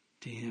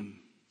to him.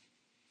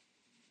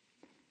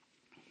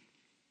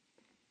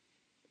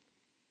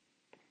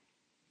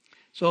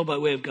 It's all by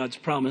way of God's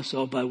promise,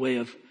 all by way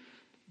of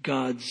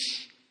God's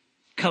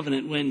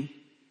covenant. When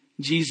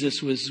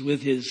Jesus was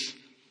with his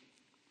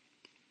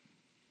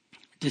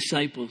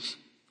disciples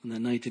on the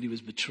night that he was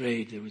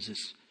betrayed, there was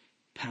this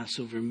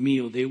Passover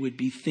meal. They would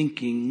be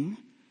thinking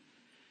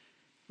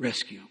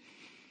rescue.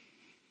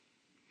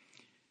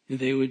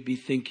 They would be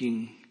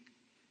thinking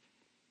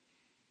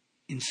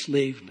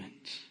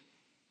enslavement.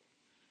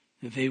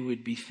 They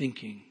would be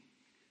thinking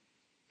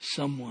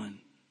someone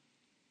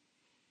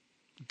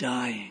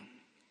dying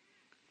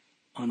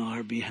on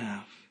our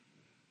behalf.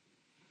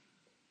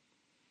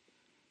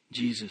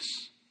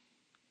 Jesus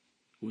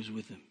was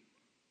with them.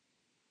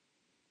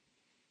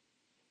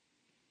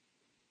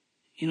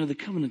 You know, the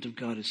covenant of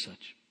God is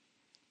such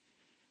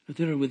that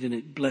there are within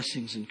it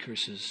blessings and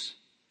curses.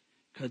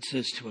 God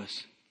says to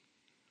us,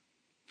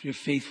 if you're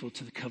faithful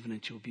to the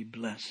covenant, you'll be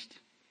blessed.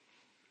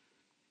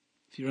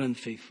 If you're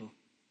unfaithful,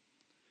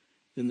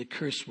 then the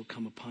curse will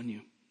come upon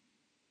you.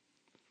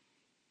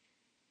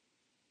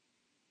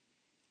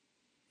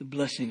 The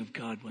blessing of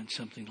God went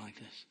something like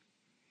this.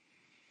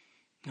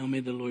 Now may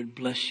the Lord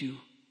bless you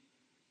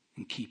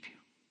and keep you.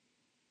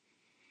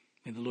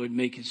 May the Lord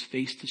make his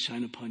face to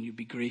shine upon you,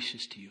 be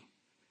gracious to you.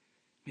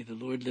 May the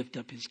Lord lift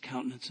up his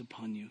countenance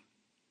upon you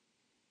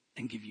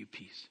and give you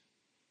peace.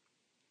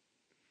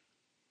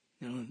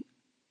 Now,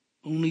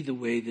 only the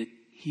way that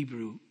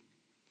Hebrew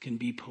can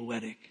be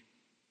poetic,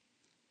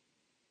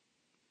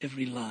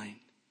 every line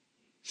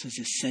says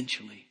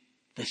essentially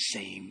the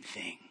same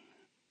thing.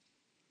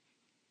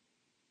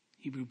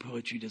 Hebrew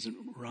poetry doesn't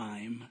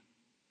rhyme.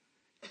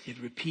 It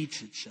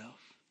repeats itself.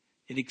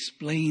 It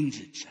explains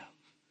itself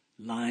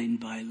line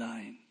by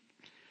line.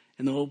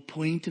 And the whole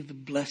point of the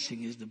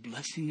blessing is the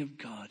blessing of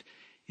God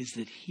is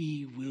that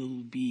he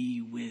will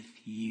be with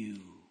you.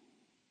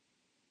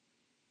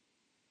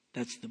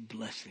 That's the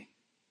blessing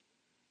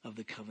of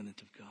the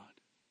covenant of God.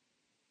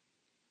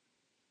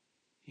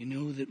 You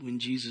know that when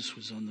Jesus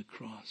was on the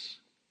cross,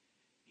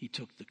 he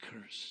took the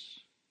curse.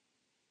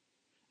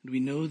 And we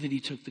know that he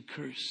took the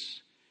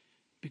curse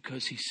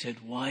because he said,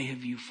 "Why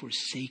have you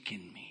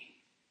forsaken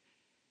me?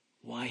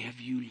 Why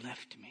have you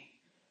left me?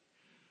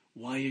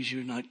 Why is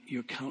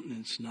your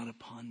countenance not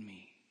upon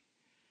me?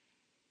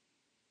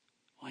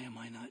 Why am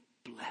I not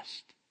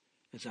blessed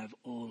as I've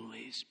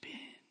always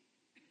been?"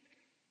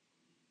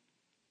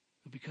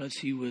 Because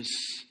he was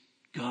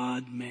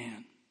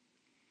God-man,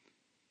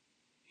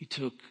 he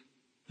took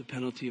the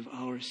penalty of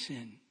our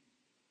sin.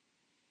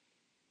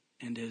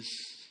 And as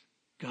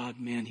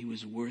God-man, he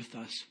was worth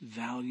us,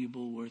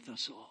 valuable, worth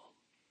us all.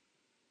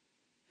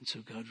 And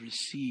so God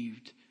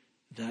received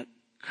that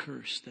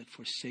curse, that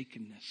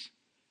forsakenness,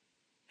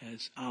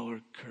 as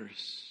our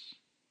curse,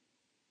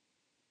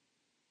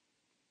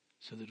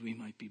 so that we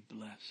might be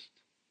blessed,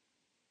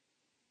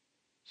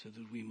 so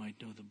that we might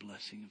know the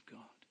blessing of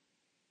God.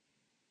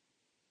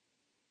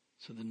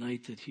 So the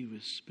night that he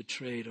was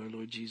betrayed, our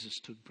Lord Jesus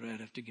took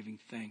bread after giving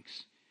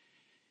thanks.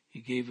 He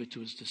gave it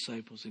to his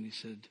disciples and he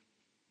said,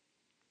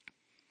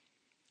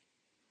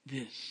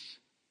 "This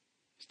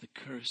is the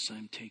curse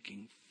I'm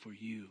taking for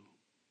you,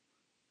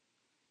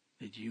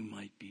 that you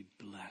might be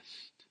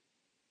blessed.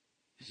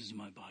 This is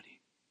my body."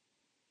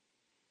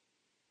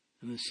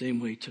 In the same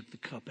way, he took the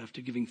cup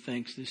after giving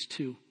thanks. This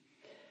too,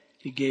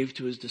 he gave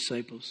to his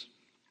disciples.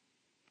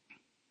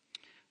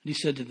 And he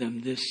said to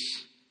them,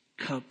 "This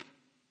cup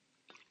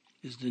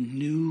is the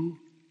new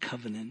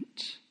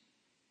covenant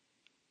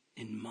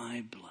in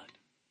my blood,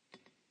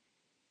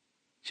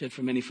 shed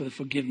for many for the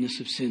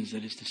forgiveness of sins."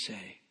 That is to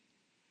say,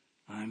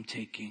 I'm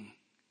taking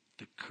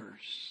the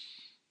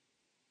curse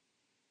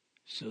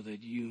so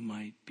that you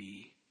might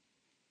be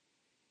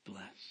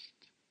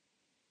blessed.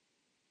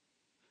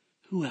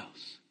 Who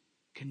else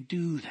can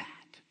do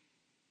that?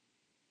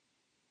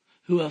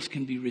 Who else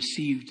can be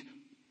received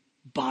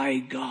by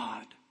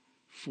God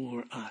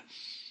for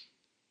us?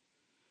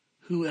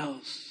 Who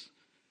else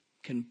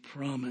can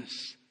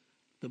promise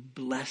the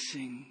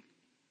blessing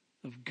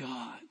of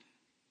God?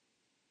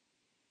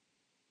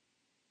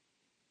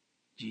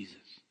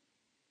 Jesus.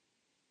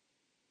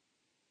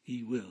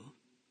 He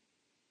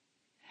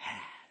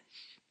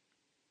has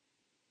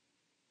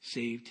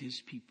saved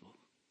his people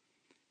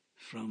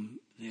from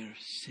their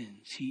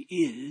sins. He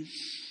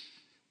is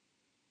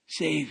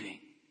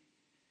saving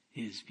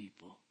his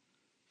people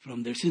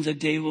from their sins. A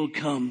day will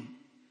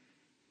come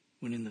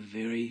when in the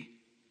very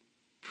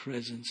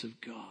presence of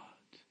God,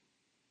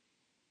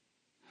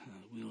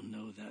 we'll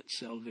know that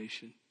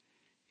salvation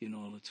in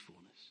all its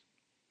fullness.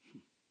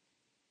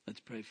 Let's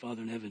pray.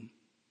 Father in heaven,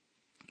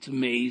 it's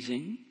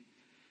amazing,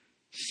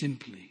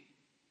 simply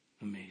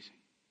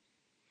amazing,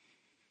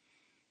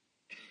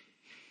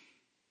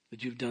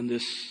 that you've done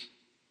this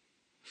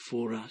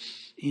for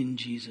us in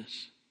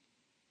Jesus.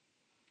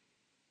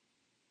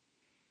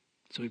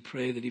 So we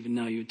pray that even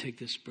now you would take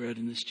this bread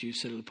and this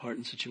juice, set it apart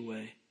in such a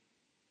way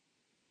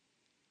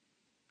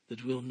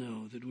that we'll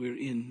know that we're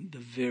in the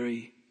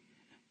very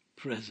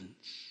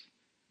presence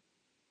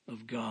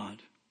of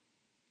God.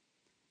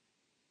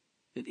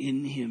 That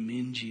in him,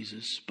 in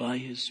Jesus, by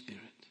his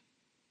Spirit,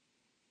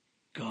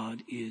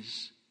 God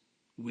is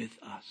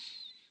with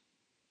us.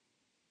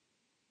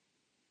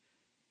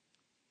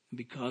 And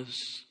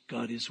because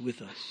God is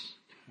with us,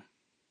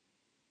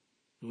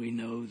 we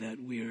know that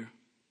we're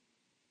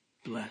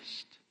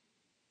blessed.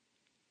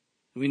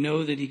 We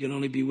know that he can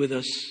only be with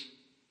us,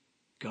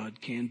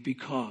 God can,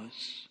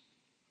 because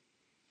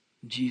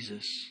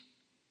Jesus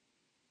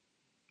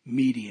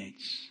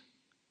mediates,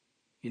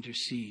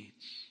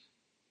 intercedes,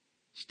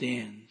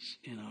 stands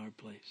in our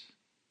place.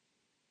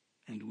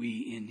 And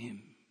we in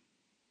him.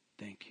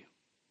 Thank you.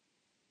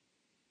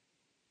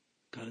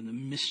 God, in the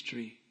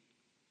mystery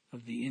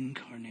of the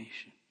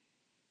incarnation,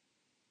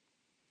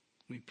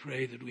 we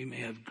pray that we may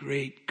have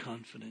great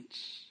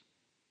confidence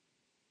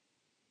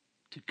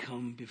to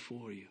come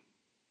before you,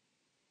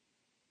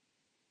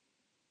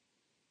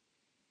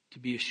 to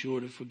be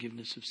assured of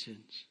forgiveness of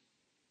sins,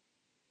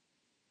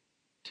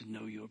 to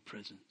know your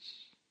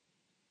presence.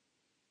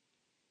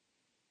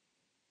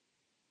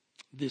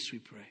 This we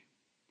pray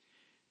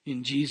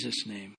in Jesus' name.